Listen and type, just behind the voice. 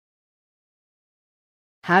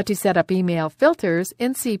How to set up email filters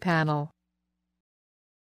in cPanel.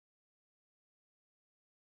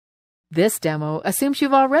 This demo assumes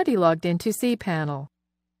you've already logged into cPanel.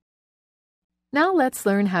 Now let's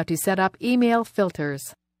learn how to set up email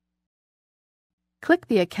filters. Click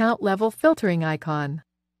the account level filtering icon.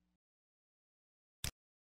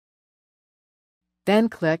 Then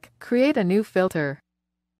click Create a new filter.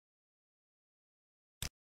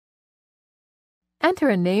 Enter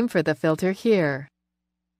a name for the filter here.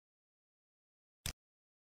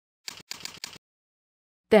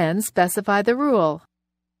 Then specify the rule.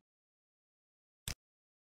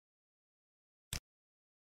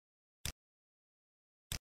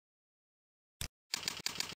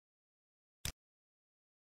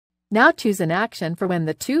 Now choose an action for when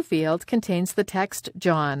the To field contains the text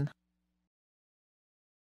John.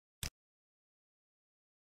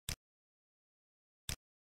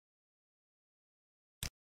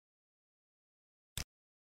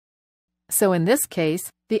 So in this case,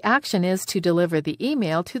 the action is to deliver the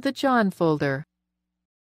email to the John folder.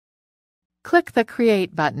 Click the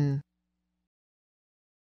Create button.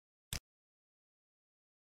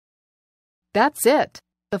 That's it.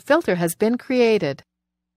 The filter has been created.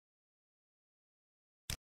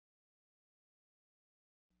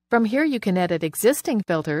 From here you can edit existing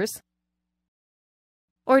filters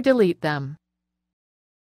or delete them.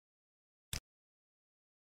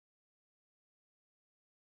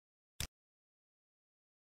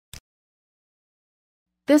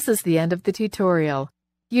 This is the end of the tutorial.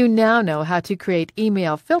 You now know how to create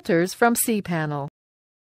email filters from cPanel.